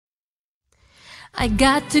I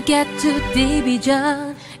got to get to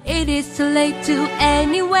division. It is too late to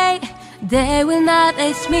anyway. They will not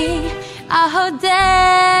ask me. I heard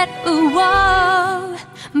that, whoa,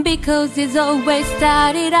 because it's always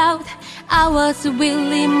started out. I was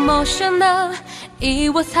really emotional.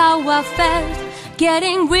 It was how I felt,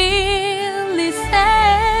 getting really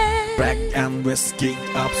sad. Black and whiskey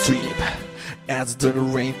upstream, as the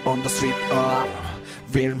rain on the street of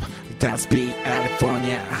film. That's be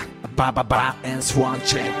California. Ba ba ba and swan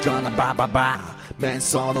check gonna ba ba ba. Man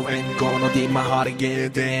solo ain't gonna deep my heart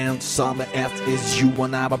again. Then summer F is you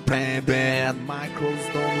and I play bad.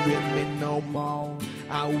 Micros don't win me no more.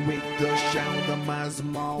 I'll wait the sound of my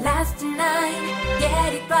small. Last night,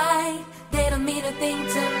 get it right. They don't mean a thing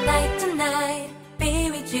tonight, tonight. Be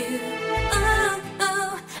with you. Ooh,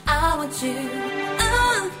 ooh, I want you.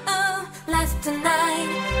 Ooh, ooh. Last night,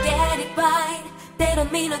 get it right. They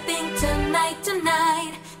don't mean a thing tonight,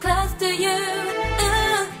 tonight. Close to you.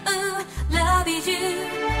 Ooh, ooh, love is you.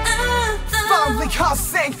 Ooh, ooh. Finally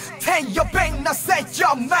cussing, take your pain, now set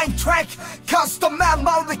your main track. Custom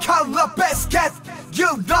memory color biscuit.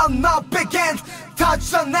 You don't know begin.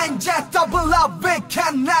 Touch an angel, double up, we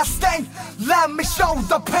cannot stand. Let me show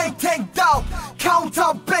the painting though. Count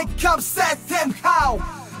up, become set him how.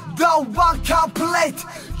 No one complete.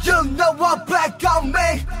 You know what back on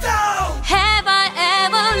me. No! Have I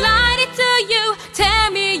ever lied to you?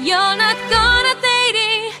 Tell me you're not gonna date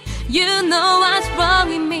it. You know what's wrong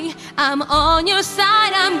with me. I'm on your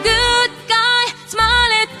side, I'm good guy.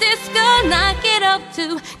 Smile at this girl, knock it up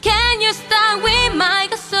too. Can you start with my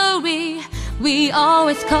sorry? We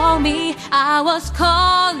always call me, I was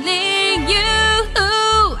calling you.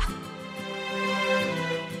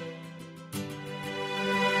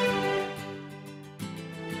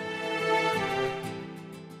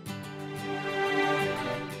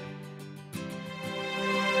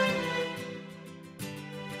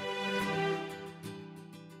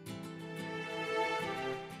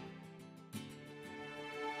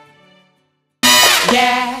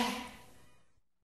 Yeah.